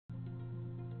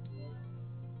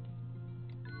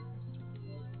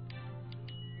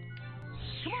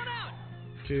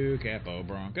to Capo Let's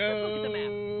look at the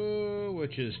Bronco,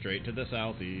 which is straight to the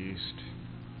southeast.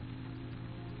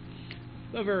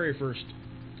 The very first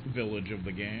village of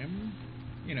the game.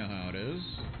 You know how it is.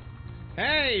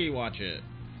 Hey, watch it.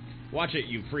 Watch it,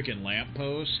 you freaking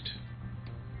lamppost.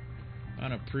 I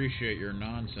don't appreciate your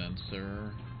nonsense,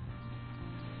 sir.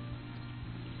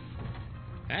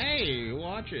 Hey,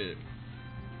 watch it.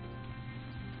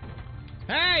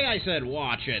 Hey, I said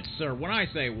watch it, sir. When I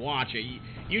say watch it,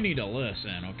 you need to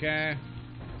listen, okay?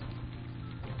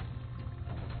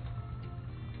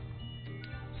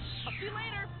 I'll see you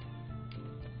later.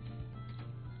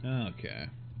 Okay.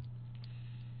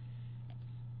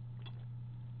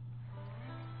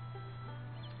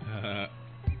 How's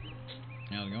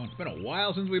it going? It's been a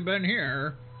while since we've been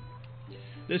here.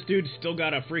 This dude's still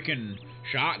got a freaking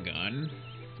shotgun.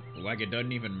 Like it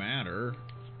doesn't even matter.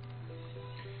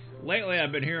 Lately,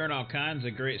 I've been hearing all kinds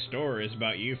of great stories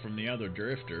about you from the other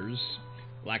drifters.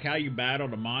 Like how you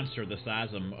battled a monster the size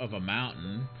of a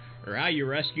mountain, or how you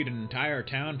rescued an entire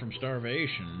town from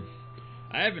starvation.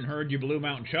 I even heard you blew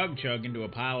Mount Chug Chug into a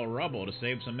pile of rubble to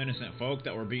save some innocent folk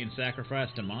that were being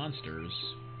sacrificed to monsters.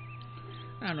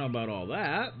 I don't know about all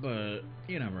that, but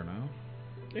you never know.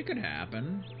 It could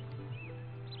happen.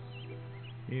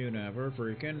 You never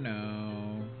freaking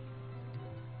know.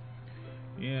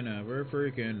 You never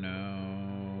freaking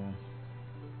know.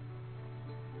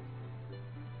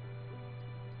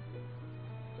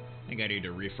 I think I need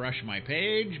to refresh my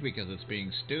page because it's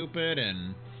being stupid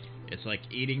and it's like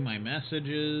eating my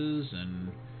messages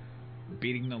and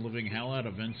beating the living hell out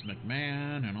of Vince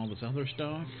McMahon and all this other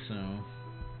stuff, so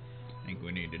I think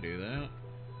we need to do that.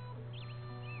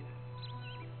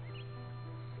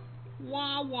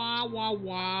 Wah wah wah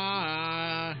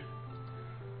wah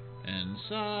and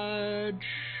such.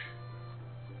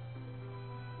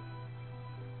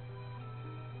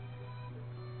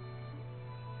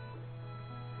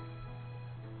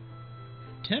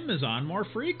 Tim is on more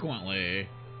frequently.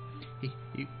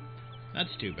 That's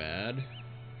too bad.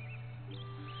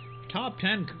 Top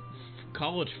 10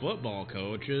 college football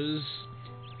coaches.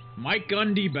 Mike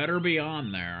Gundy better be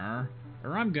on there,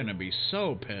 or I'm gonna be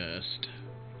so pissed.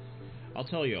 I'll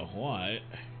tell you what.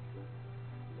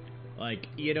 Like,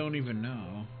 you don't even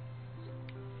know.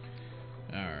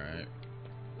 Alright.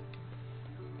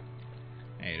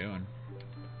 How you doing?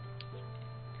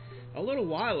 A little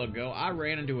while ago, I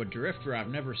ran into a drifter I've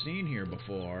never seen here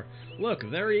before. Look,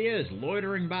 there he is,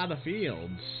 loitering by the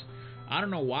fields. I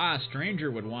don't know why a stranger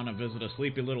would want to visit a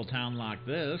sleepy little town like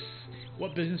this.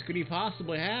 What business could he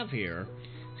possibly have here?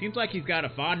 Seems like he's got a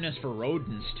fondness for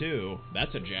rodents, too.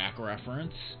 That's a Jack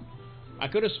reference. I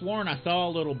could have sworn I saw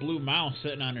a little blue mouse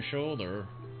sitting on his shoulder.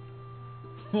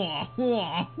 So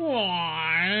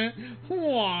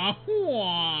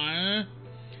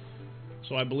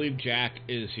I believe Jack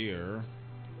is here.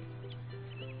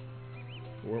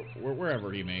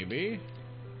 Wherever he may be.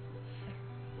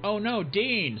 Oh no,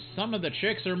 Dean! Some of the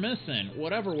chicks are missing.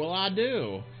 Whatever will I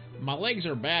do? My legs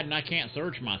are bad and I can't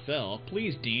search myself.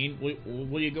 Please, Dean,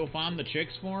 will you go find the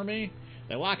chicks for me?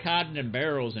 They like hiding in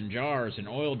barrels and jars and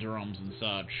oil drums and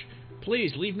such.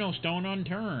 Please, leave no stone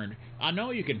unturned. I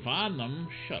know you can find them.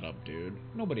 Shut up, dude.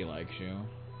 Nobody likes you.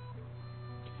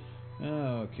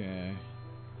 Okay.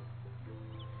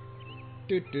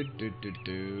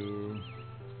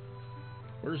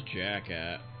 Where's Jack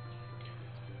at?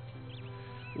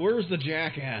 Where's the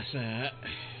jackass at?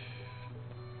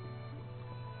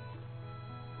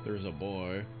 There's a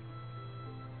boy.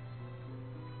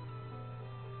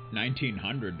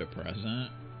 1900 to present.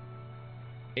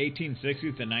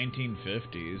 1860s to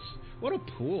 1950s. What a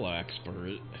pool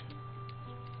expert.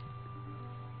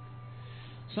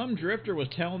 Some drifter was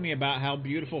telling me about how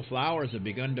beautiful flowers have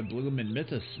begun to bloom in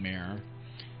Mythosmere.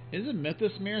 Isn't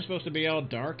Mythosmere supposed to be all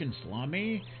dark and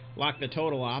slummy? Like the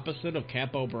total opposite of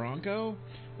Capo Bronco?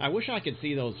 I wish I could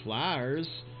see those flowers.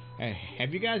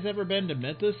 Have you guys ever been to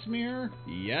Mythosmere?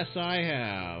 Yes, I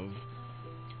have.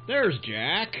 There's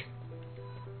Jack.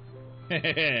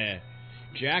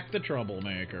 Jack the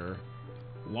Troublemaker.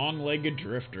 Long-legged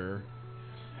drifter.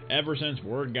 Ever since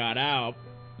word got out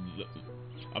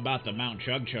about the Mount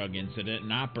Chug Chug incident,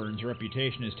 Notburn's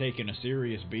reputation has taken a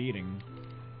serious beating.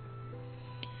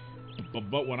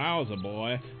 But when I was a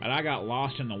boy, and I got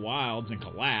lost in the wilds and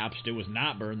collapsed, it was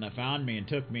Notburn that found me and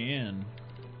took me in.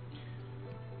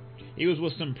 He was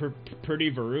with some pretty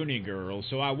Varuni girls,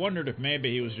 so I wondered if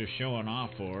maybe he was just showing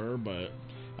off for her, but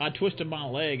I twisted my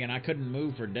leg and I couldn't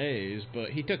move for days, but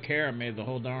he took care of me the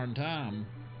whole darn time.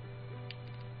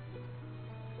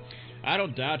 I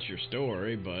don't doubt your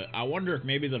story, but I wonder if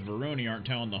maybe the Varuni aren't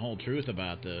telling the whole truth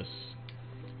about this.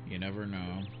 You never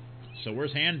know. So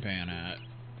where's Handpan at?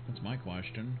 That's my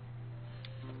question.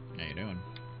 How you doing?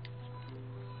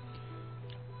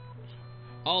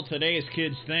 All today's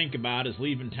kids think about is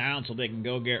leaving town so they can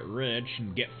go get rich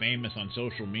and get famous on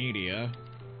social media.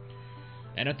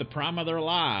 And at the prime of their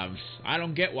lives, I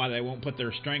don't get why they won't put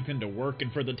their strength into working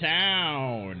for the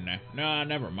town. No,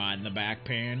 never mind the back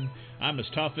pain. I'm as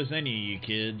tough as any of you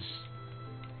kids.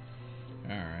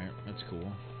 Alright, that's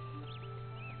cool.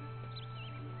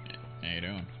 How you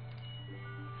doing?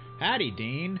 Howdy,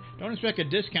 Dean. Don't expect a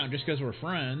discount just because we're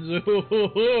friends.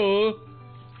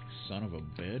 Son of a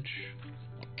bitch.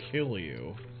 I'll kill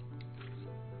you.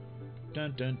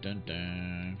 Dun dun dun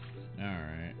dun.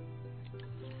 Alright.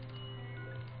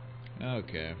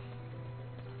 Okay.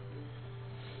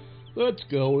 Let's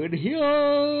go in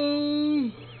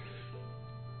here.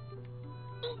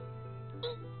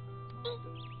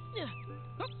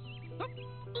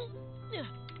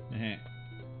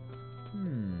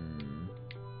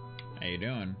 How you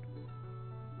doing?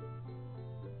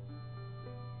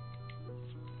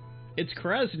 It's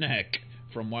Kresnik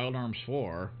from Wild Arms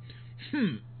 4.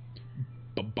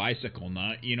 Bicycle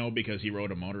nut, you know, because he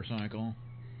rode a motorcycle.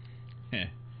 Heh.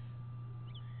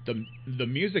 The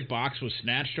music box was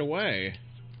snatched away.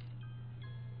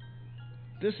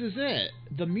 This is it.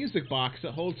 The music box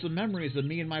that holds the memories of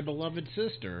me and my beloved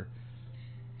sister.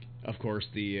 Of course,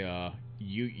 the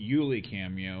Yuli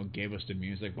cameo gave us the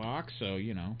music box, so,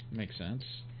 you know, makes sense.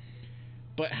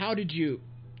 But how did you...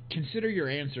 Consider your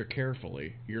answer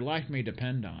carefully. Your life may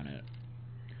depend on it.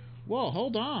 Whoa,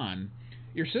 hold on.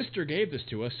 Your sister gave this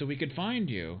to us so we could find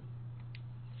you.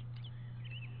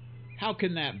 How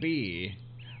can that be?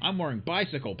 I'm wearing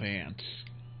bicycle pants.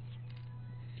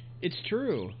 It's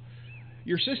true.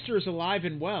 Your sister is alive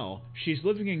and well. She's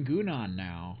living in Gunan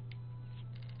now.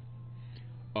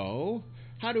 Oh?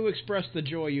 How to express the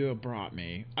joy you have brought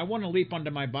me. I want to leap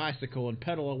onto my bicycle and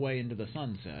pedal away into the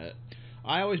sunset.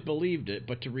 I always believed it,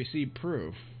 but to receive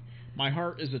proof. My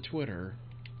heart is a twitter.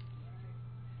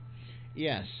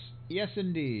 Yes. Yes,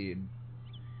 indeed.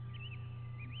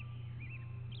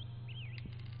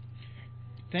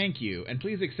 Thank you, and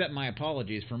please accept my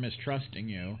apologies for mistrusting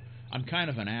you. I'm kind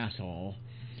of an asshole.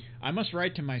 I must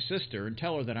write to my sister and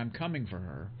tell her that I'm coming for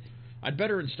her. I'd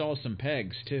better install some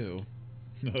pegs, too.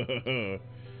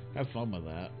 Have fun with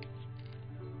that.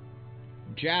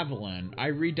 Javelin, I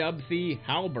redub thee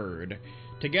halberd.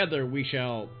 Together we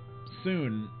shall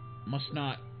soon, must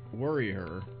not worry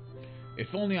her.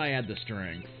 If only I had the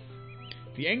strength.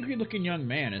 The angry-looking young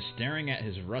man is staring at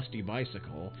his rusty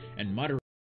bicycle and muttering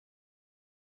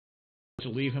to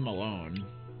leave him alone.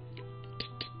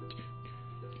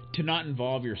 To not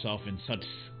involve yourself in such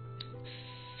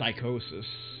psychosis.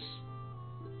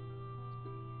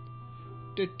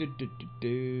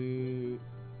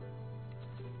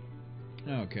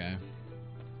 Okay.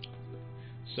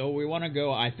 So we want to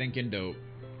go, I think, into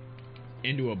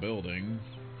a building.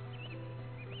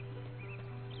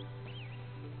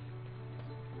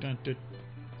 Is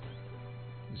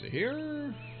it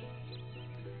here?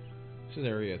 This is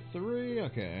area 3.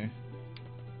 Okay.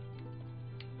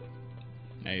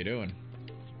 How you doing?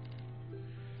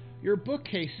 Your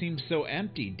bookcase seems so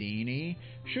empty, Deanie.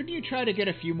 Shouldn't you try to get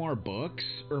a few more books?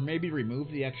 Or maybe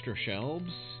remove the extra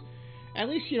shelves? At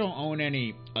least you don't own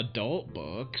any adult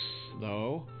books,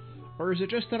 though. Or is it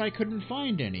just that I couldn't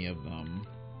find any of them?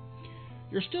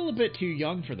 You're still a bit too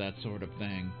young for that sort of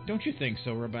thing. Don't you think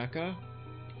so, Rebecca?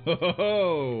 Ho ho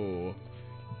ho!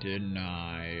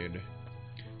 Denied.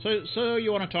 So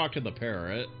you want to talk to the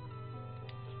parrot?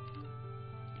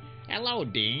 Hello,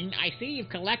 Dean. I see you've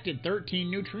collected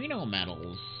 13 neutrino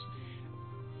medals.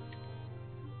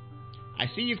 I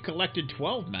see you've collected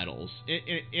 12 medals.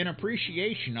 In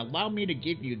appreciation, allow me to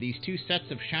give you these 2 sets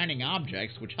of shining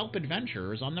objects which help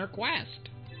adventurers on their quest.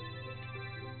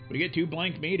 We get 2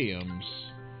 blank mediums.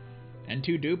 And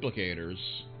 2 duplicators.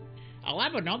 I'll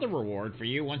have another reward for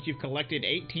you once you've collected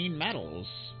 18 medals.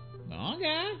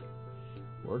 Okay.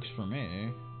 Works for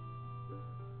me.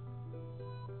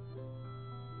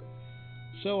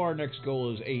 So our next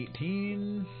goal is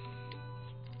 18.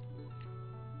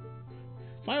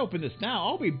 If I open this now,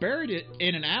 I'll be buried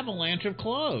in an avalanche of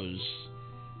clothes.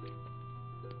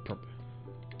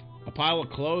 A pile of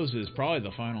clothes is probably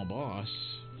the final boss.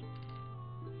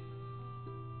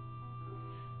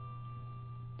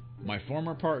 My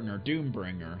former partner,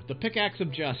 Doombringer, the pickaxe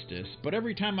of justice, but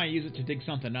every time I use it to dig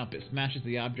something up, it smashes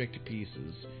the object to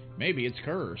pieces. Maybe it's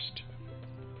cursed.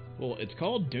 Well, it's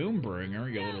called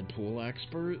Doombringer, you little pool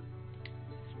expert.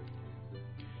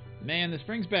 Man, this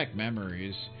brings back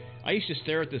memories. I used to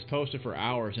stare at this poster for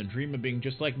hours and dream of being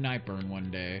just like Nightburn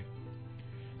one day.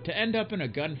 To end up in a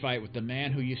gunfight with the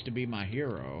man who used to be my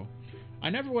hero. I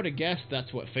never would have guessed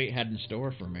that's what fate had in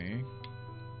store for me.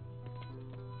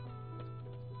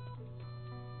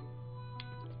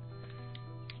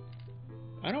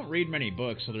 I don't read many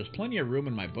books, so there's plenty of room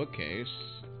in my bookcase.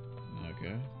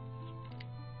 Okay.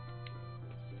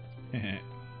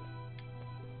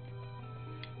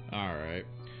 Alright.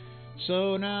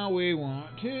 So now we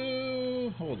want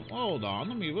to... Hold on.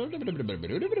 Let me...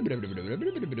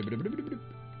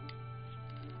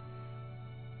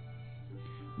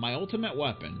 My ultimate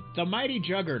weapon. The mighty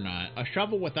juggernaut. A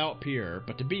shovel without peer.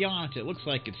 But to be honest, it looks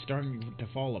like it's starting to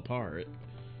fall apart.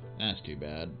 That's too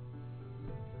bad.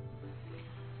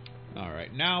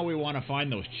 Alright, now we want to find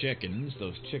those chickens.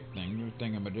 Those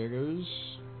thingamajiggers.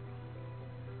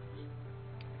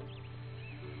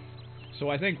 So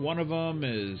I think one of them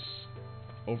is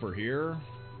over here.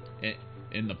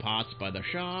 In the pots by the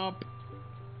shop.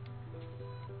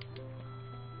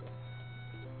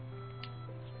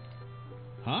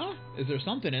 Huh? Is there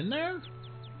something in there?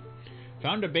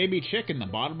 Found a baby chick in the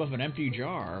bottom of an empty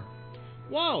jar.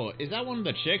 Whoa, is that one of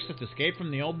the chicks that escaped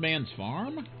from the old man's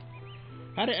farm?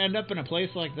 How'd it end up in a place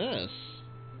like this?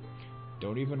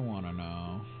 Don't even want to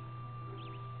know.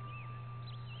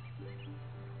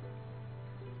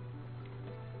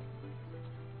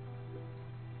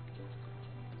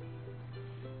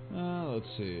 Let's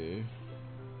see.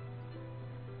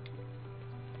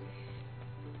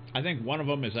 I think one of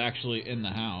them is actually in the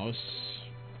house.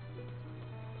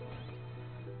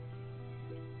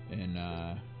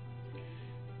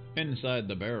 Inside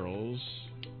the barrels.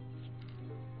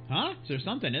 Huh? Is there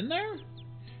something in there?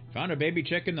 Found a baby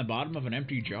chick in the bottom of an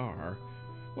empty jar.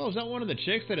 Well, is that one of the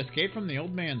chicks that escaped from the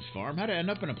old man's farm? How'd it end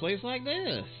up in a place like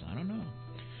this? I don't know.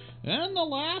 And the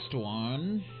last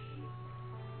one,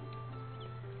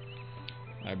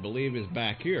 I believe, is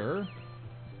back here.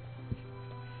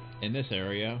 In this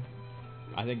area.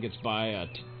 I think it's by a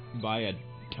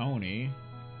Tony.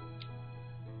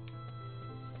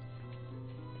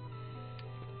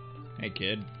 Hey,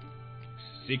 kid.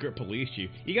 Secret police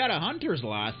chief. You got a hunter's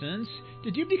license?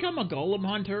 Did you become a golem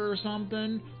hunter or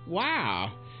something?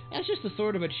 Wow. That's just the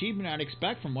sort of achievement I'd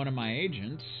expect from one of my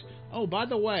agents. Oh, by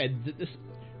the way,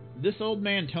 this old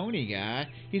man Tony guy,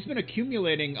 he's been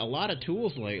accumulating a lot of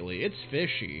tools lately. It's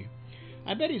fishy.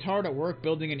 I bet he's hard at work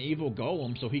building an evil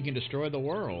golem so he can destroy the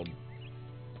world.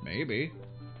 Maybe.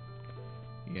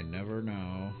 You never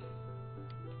know.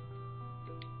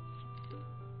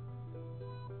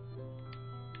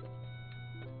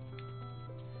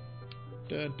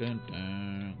 Dun, dun,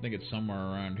 dun. I think it's somewhere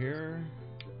around here.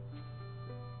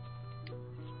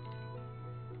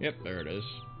 Yep, there it is.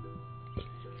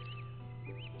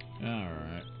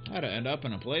 Alright. How'd it end up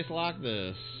in a place like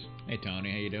this? Hey, Tony,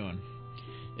 how you doing?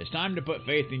 It's time to put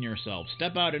faith in yourself.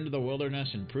 Step out into the wilderness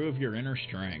and prove your inner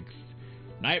strength.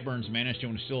 Nightburn's managed to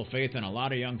instill faith in a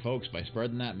lot of young folks by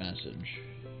spreading that message.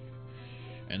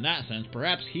 In that sense,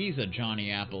 perhaps he's a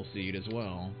Johnny Appleseed as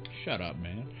well. Shut up,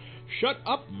 man. Shut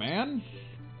up, man!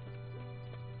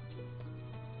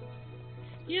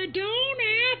 You don't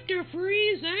have to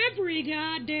freeze every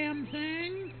goddamn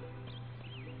thing.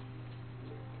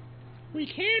 We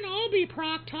can't all be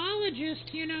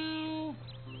proctologists, you know.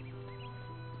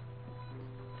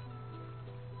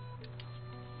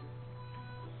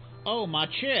 Oh, my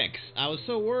chicks! I was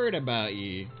so worried about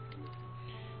ye.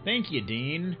 Thank you,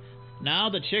 Dean. Now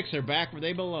the chicks are back where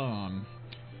they belong.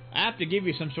 I have to give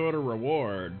you some sort of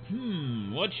reward.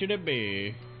 What should it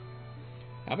be?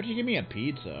 How about you give me a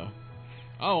pizza?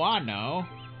 Oh, I know.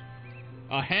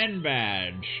 A hen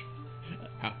badge.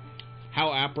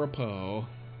 How apropos.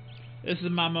 This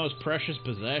is my most precious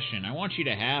possession. I want you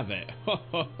to have it. Ho,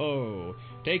 ho, ho.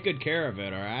 Take good care of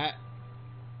it, alright?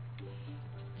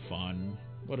 Fun.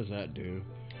 What does that do?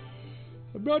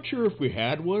 I'm not sure if we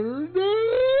had one or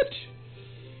not.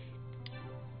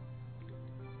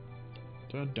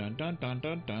 Dun dun dun dun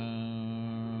dun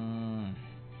dun.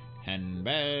 Hen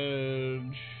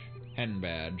badge. Hen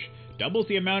badge. Doubles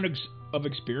the amount of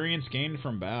experience gained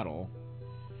from battle.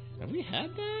 Have we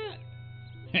had that?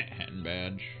 Hen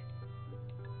badge.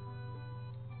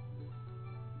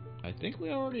 I think we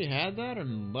already had that,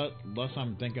 unless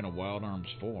I'm thinking of Wild Arms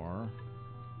 4.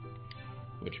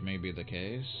 Which may be the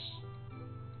case.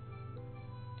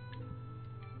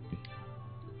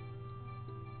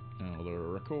 Another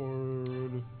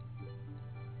record.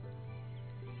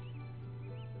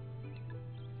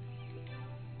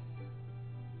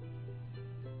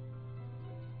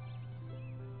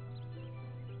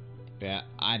 Yeah,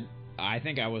 I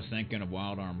think I was thinking of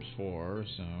Wild Arms 4,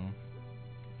 so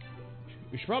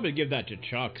we should probably give that to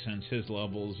Chuck since his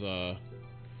level's the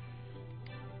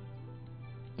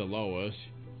lowest.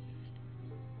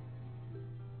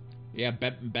 Yeah,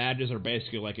 badges are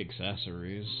basically like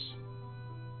accessories.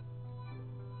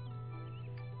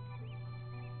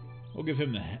 We'll give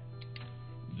him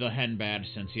the hen badge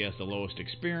since he has the lowest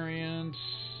experience.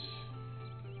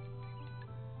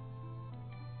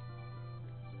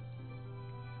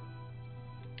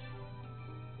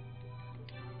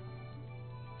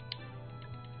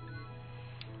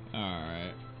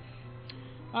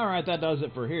 Alright, that does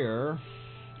it for here.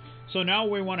 So now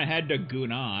we want to head to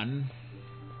Gunan.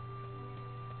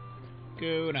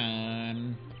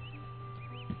 Gunan.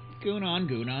 Gunan,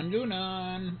 Gunan,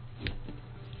 Gunan.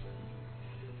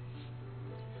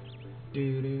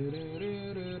 Do, do, do,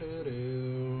 do, do, do,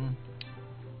 do.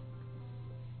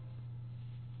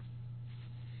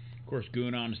 Of course,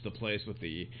 Gunan's the place with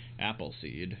the apple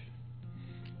seed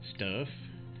stuff.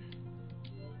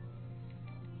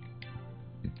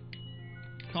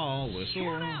 Call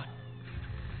whistle.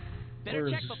 Better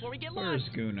check before we get lost. Where's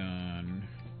Gunan?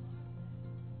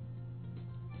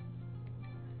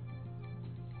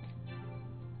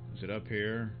 Is it up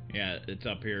here? Yeah, it's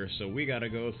up here. So we gotta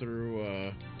go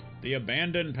through the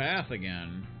abandoned path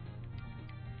again.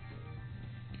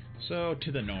 So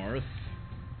to the north.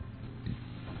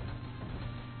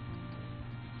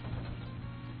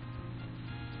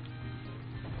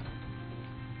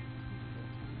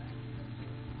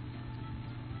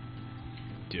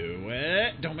 Do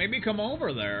it. Don't make me come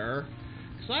over there.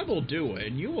 Because I will do it,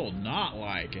 and you will not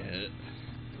like it.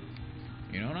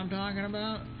 You know what I'm talking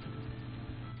about?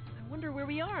 I wonder where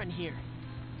we are in here.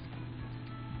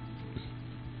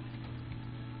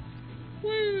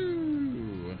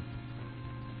 Woo!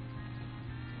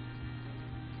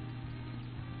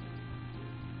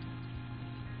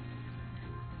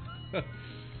 That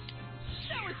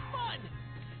was fun!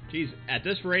 Jeez, at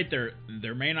this rate,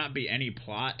 there may not be any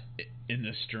plot in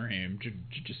this stream.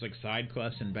 Just like side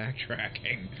quests and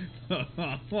backtracking.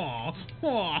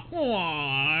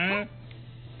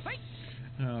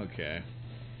 Okay.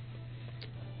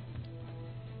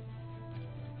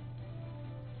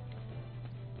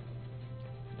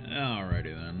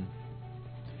 Alrighty then.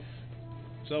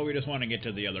 So we just want to get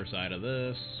to the other side of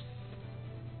this.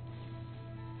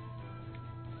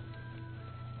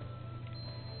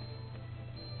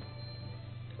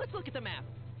 Let's look at the map.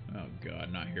 Oh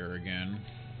god, not here again.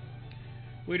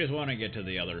 We just want to get to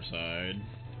the other side,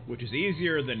 which is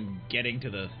easier than getting to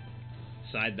the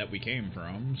side that we came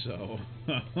from, so...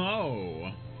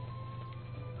 Oh!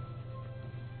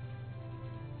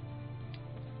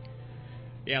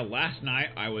 Yeah, last night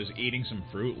I was eating some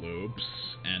Fruit Loops,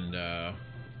 and I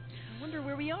wonder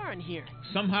where we are in here.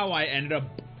 somehow I ended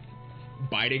up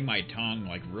biting my tongue,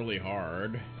 like, really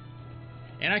hard.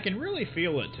 And I can really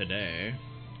feel it today.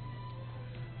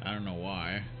 I don't know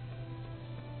why.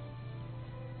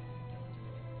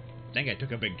 I think I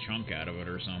took a big chunk out of it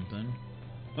or something.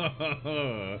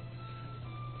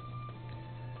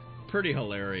 Pretty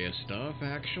hilarious stuff,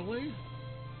 actually.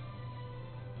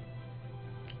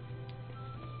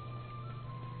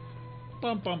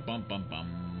 Bum bum bum bum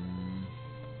bum.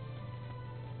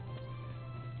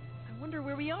 I wonder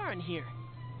where we are in here.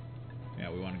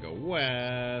 Yeah, we want to go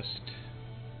west.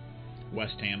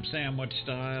 West Ham sandwich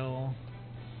style.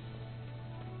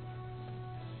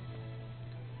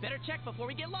 Better check before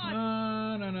we get lost.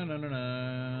 No, no, no, no, no,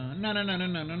 no, no, no, no,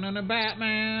 no, no, no, no,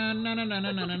 Batman, no, no, no,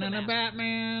 no, no, no, no, no,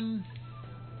 Batman.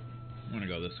 I'm gonna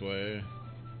go this way.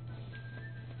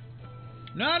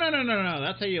 No, no, no, no, no,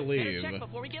 that's how you leave. Better check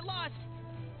before we get lost.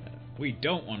 We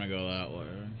don't want to go that way.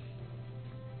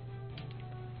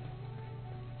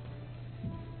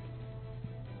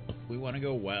 We want to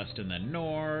go west and then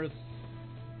north.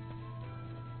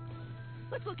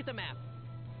 Let's look at the map.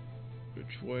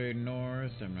 Which way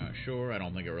north? I'm not sure. I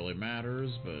don't think it really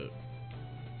matters, but...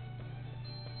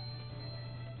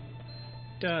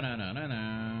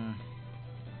 Da-na-na-na-na.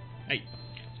 Hey,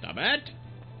 stop it!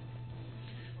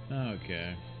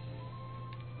 Okay.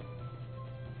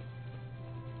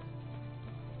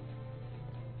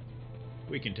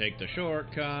 We can take the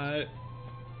shortcut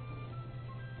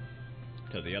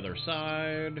to the other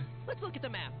side. Let's look at the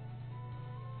map.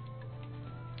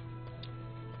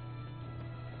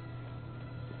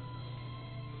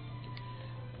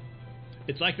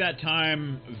 It's like that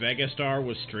time Vegastar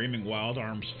was streaming Wild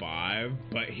Arms 5,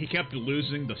 but he kept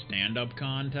losing the stand-up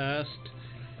contest,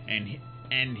 and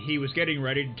he was getting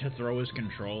ready to throw his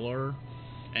controller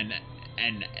and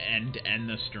end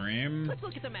the stream. Let's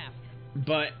look at the map.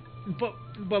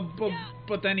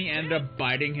 But then he ended up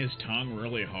biting his tongue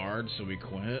really hard, so he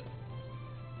quit.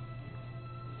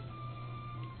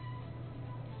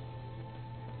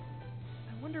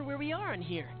 I wonder where we are in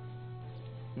here.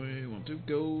 We want to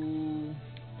go...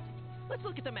 Let's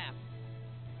look at the map.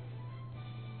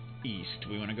 East.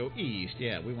 We want to go east.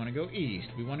 Yeah, we want to go east.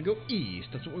 We want to go east.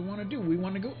 That's what we want to do. We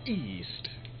want to go east.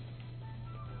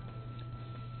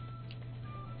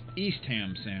 East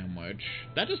ham sandwich.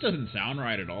 That just doesn't sound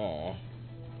right at all.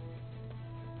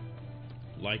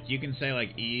 Like, you can say,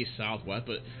 like, east, southwest,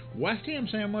 but West ham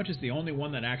sandwich is the only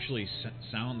one that actually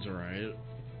sounds right.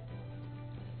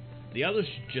 The others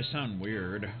just sound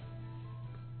weird.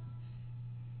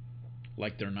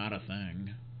 Like they're not a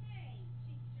thing.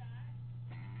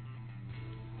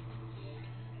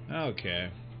 Okay.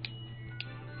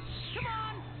 Come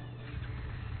on!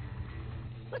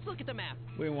 Let's look at the map.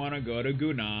 We want to go to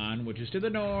Gunan, which is to the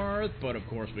north, but of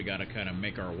course we gotta kind of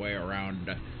make our way around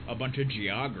a bunch of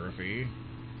geography.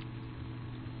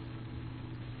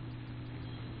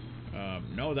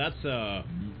 No, that's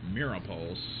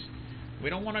Mirapulse. We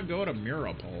don't want to go to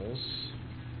Mirapulse.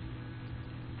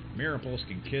 Mirapulse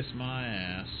can kiss my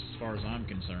ass, as far as I'm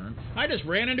concerned. I just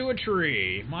ran into a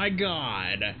tree. My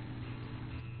God.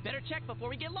 Better check before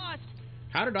we get lost.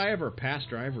 How did I ever pass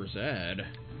driver's ed?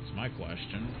 That's my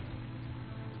question.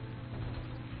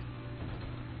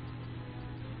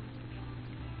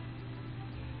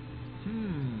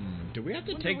 Do we have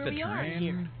to take the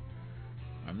train?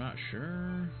 I'm not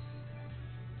sure.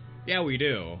 Yeah, we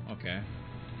do. Okay.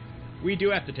 We do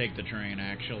have to take the train,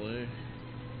 actually.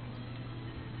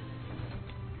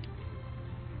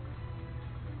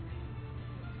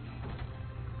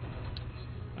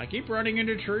 I keep running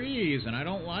into trees, and I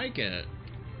don't like it.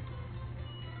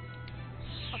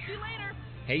 I'll see you later.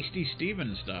 Hasty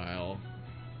Steven style.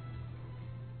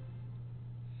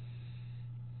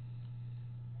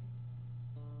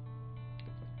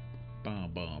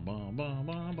 Bum, bum, bum, bum,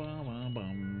 bum, bum, bum,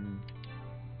 bum.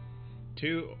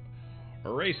 To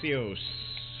Horatios.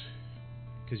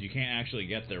 Because you can't actually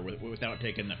get there without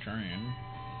taking the train.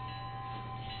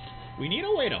 We need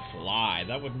a way to fly.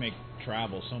 That would make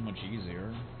travel so much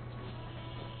easier.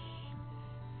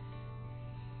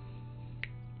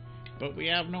 But we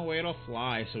have no way to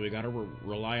fly, so we gotta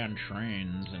rely on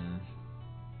trains and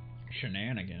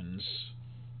shenanigans.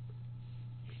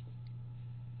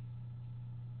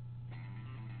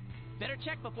 Better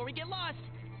check before we get lost.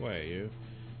 Wait, you.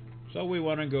 So we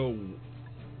want to go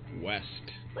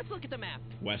west. Let's look at the map.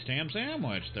 West ham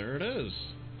sandwich. There it is.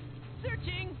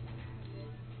 Searching.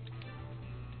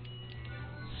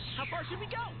 How far should we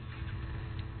go?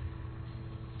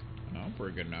 Oh,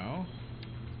 pretty good now.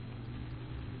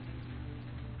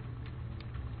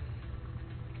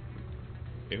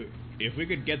 If we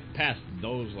could get past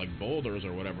those, like, boulders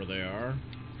or whatever they are,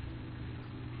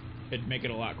 it'd make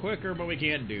it a lot quicker, but we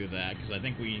can't do that, because I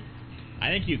think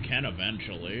you can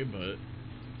eventually, but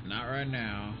not right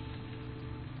now.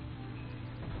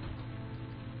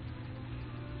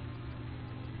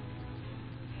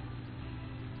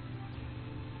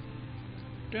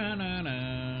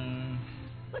 Da-na-na.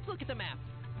 Let's look at the map.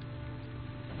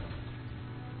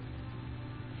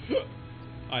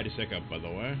 I just hiccup, by the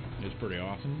way. It's pretty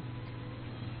awesome.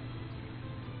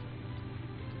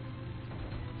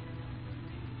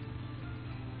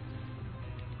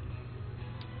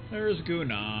 There's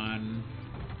Gunan.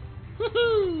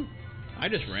 Woohoo! I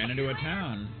just ran into a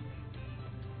town.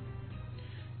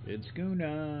 It's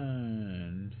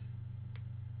Gunan.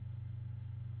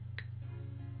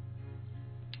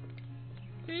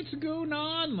 It's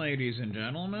Gunan, ladies and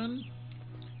gentlemen.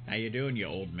 How you doing, you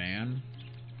old man?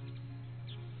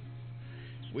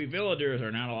 We villagers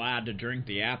are not allowed to drink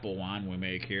the apple wine we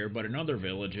make here, but in other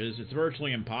villages, it's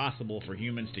virtually impossible for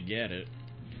humans to get it.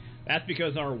 That's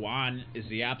because our wine is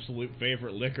the absolute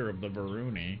favorite liquor of the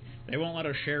Varuni. They won't let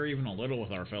us share even a little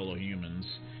with our fellow humans.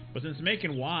 But since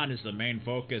making wine is the main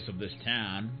focus of this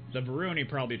town, the Varuni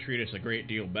probably treat us a great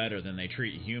deal better than they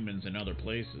treat humans in other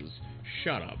places.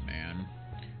 Shut up, man.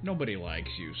 Nobody likes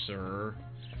you, sir.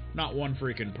 Not one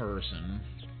freaking person.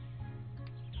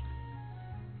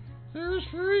 There's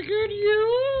freaking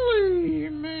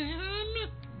Yuli, man.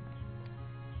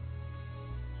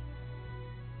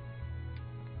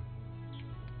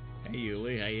 Hey,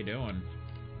 Yuli, how you doing?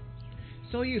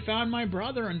 So you found my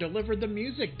brother and delivered the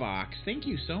music box. Thank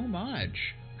you so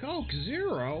much. Coke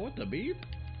Zero, what the beep?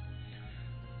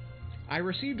 I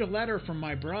received a letter from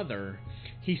my brother.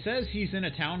 He says he's in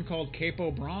a town called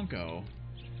Capo Bronco.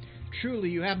 Truly,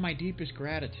 you have my deepest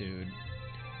gratitude.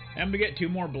 And we get 2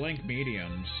 more blink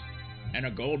mediums. And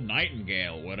a gold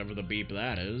nightingale, whatever the beep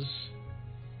that is.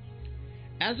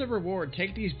 As a reward,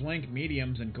 take these blink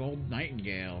mediums and gold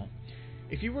nightingale.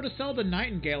 If you were to sell the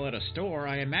nightingale at a store,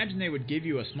 I imagine they would give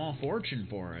you a small fortune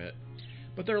for it.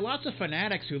 But there are lots of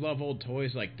fanatics who love old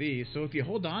toys like these, so if you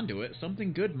hold on to it,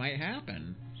 something good might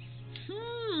happen.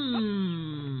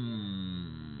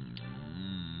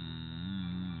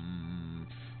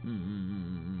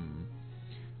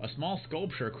 A small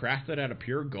sculpture crafted out of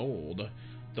pure gold.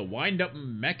 The wind-up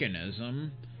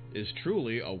mechanism is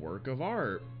truly a work of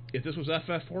art. If this was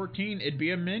FF14, it'd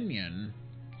be a minion.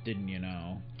 Didn't you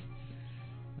know?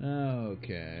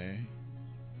 Okay.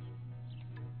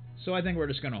 So I think we're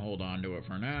just going to hold on to it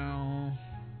for now.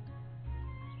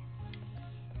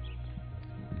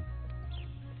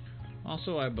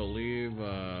 Also, I believe,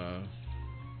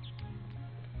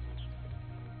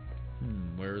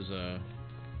 where's,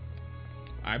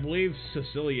 I believe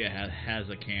Cecilia has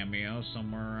a cameo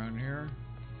somewhere around here.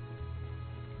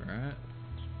 Right?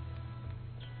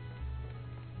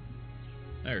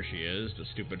 There she is, the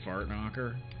stupid fart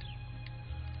knocker.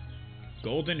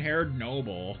 Golden-haired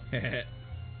noble.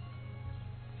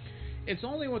 It's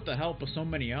only with the help of so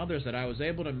many others that I was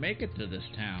able to make it to this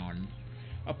town.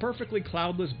 A perfectly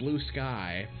cloudless blue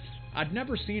sky. I'd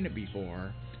never seen it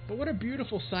before, but what a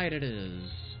beautiful sight it is.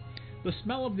 The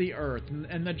smell of the earth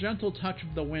and the gentle touch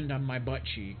of the wind on my butt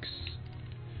cheeks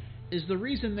is the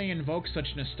reason they invoke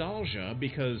such nostalgia,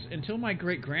 because until my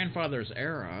great-grandfather's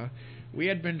era, we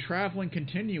had been traveling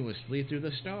continuously through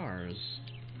the stars.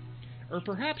 Or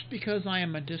perhaps because I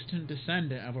am a distant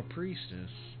descendant of a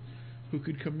priestess who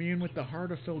could commune with the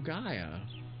heart of Filgaia.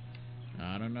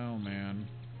 I don't know, man.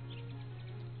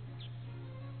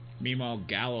 Meanwhile,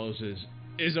 Gallows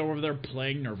is over there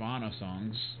playing Nirvana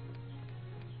songs.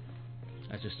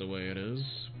 That's just the way it is.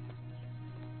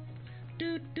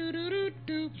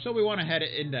 So we want to head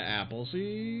into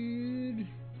Appleseed.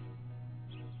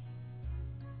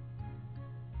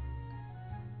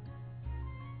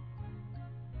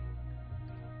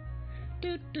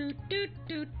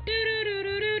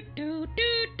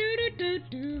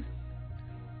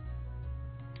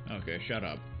 Okay, shut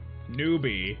up.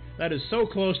 Newbie. That is so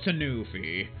close to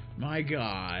Newfie. My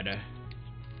god.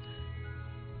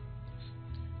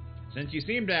 Since you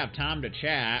seem to have time to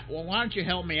chat, well, why don't you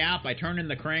help me out by turning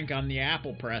the crank on the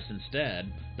apple press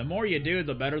instead? The more you do,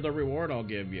 the better the reward I'll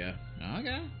give you.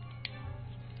 Okay.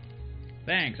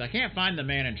 Thanks. I can't find the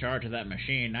man in charge of that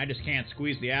machine. I just can't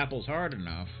squeeze the apples hard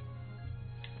enough.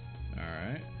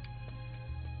 Alright.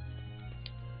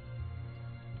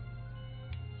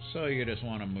 So you just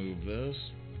want to move this.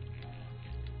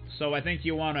 So I think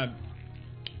you want to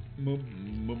move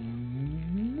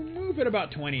it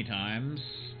about 20 times.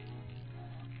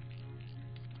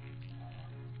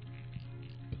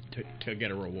 To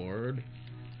get a reward.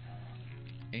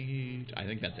 8, I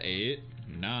think that's 8,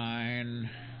 9,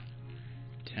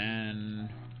 10,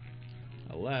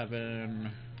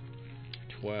 11,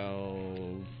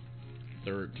 12,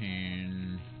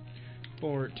 13,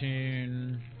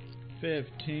 14,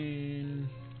 15,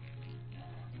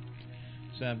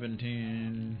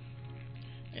 17,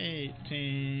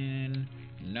 18,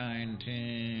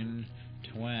 19,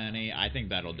 20. I think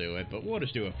that'll do it, but we'll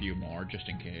just do a few more just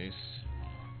in case.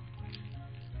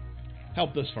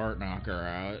 Help this fart knocker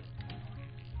out.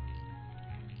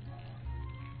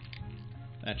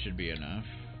 That should be enough.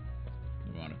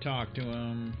 We want to talk to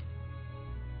him.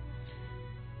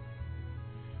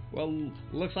 Well,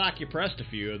 looks like you pressed a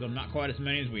few of them. Not quite as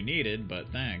many as we needed, but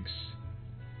thanks.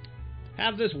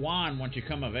 Have this wine once you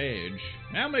come of age.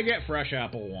 Now I'm gonna get fresh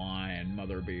apple wine,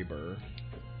 Mother Bieber.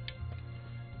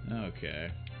 Okay.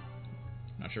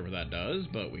 Not sure what that does,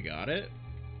 but we got it.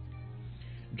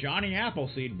 Johnny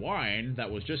Appleseed wine that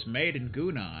was just made in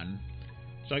Gunan.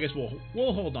 So I guess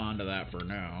we'll hold on to that for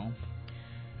now.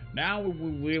 Now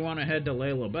we want to head to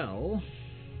Layla Bell.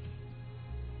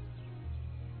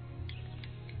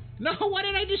 No, why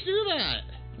did I just do that?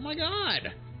 Oh my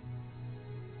god.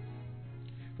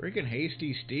 Freaking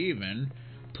Hasty Steven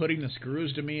putting the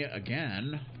screws to me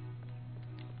again.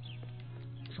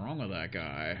 What's wrong with that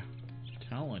guy? I'm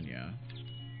telling ya.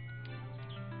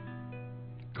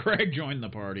 Craig joined the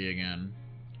party again.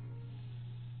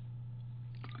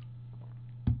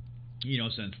 You know,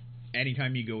 since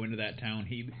anytime you go into that town,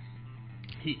 he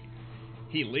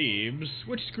leaves,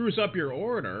 which screws up your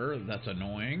order. That's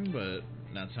annoying, but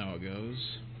that's how it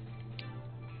goes.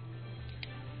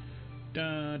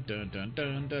 Dun dun dun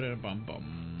dun dun dun bum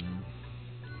bum.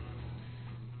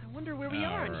 I wonder where we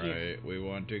are in here. Alright, we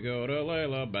want to go to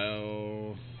Layla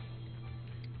Bell,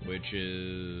 which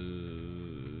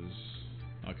is...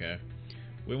 Okay.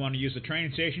 We want to use the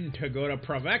train station to go to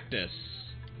Provectus.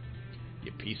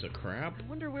 You piece of crap. I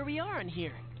wonder where we are in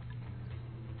here.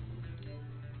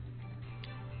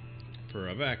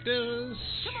 Provectus.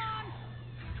 Come on!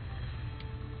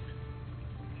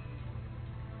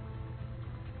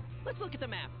 Let's look at the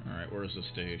map. Alright, where's the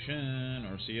station?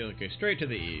 Or see, okay, straight to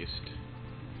the east.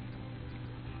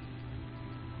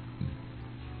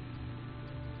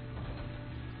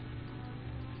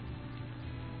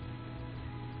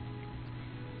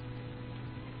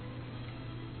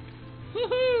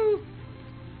 Woohoo!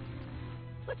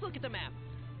 Let's look at the map.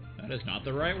 That is not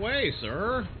the right way,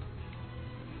 sir.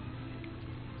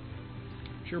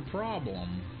 What's your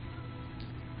problem?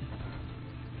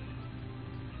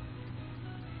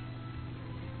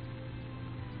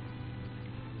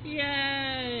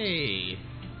 Yay!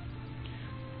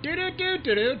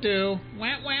 Do-do-do-do-do-do.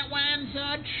 Wah-wah-wah and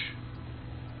such.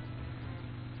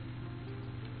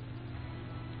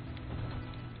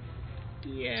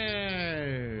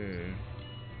 Yay!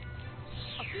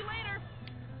 I'll see you later.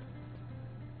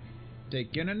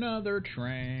 Taking another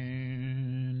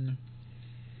train.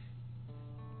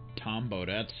 Tom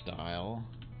Bodette style.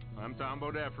 I'm Tom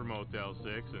Bodette from Motel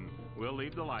 6, and we'll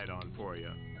leave the light on for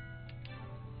you.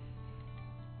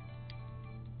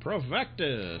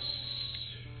 Provectus.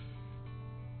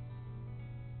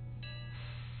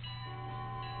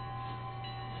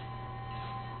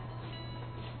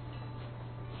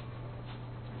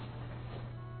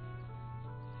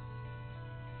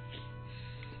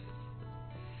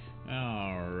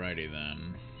 Alrighty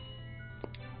then.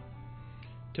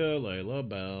 To Layla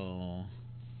Bell.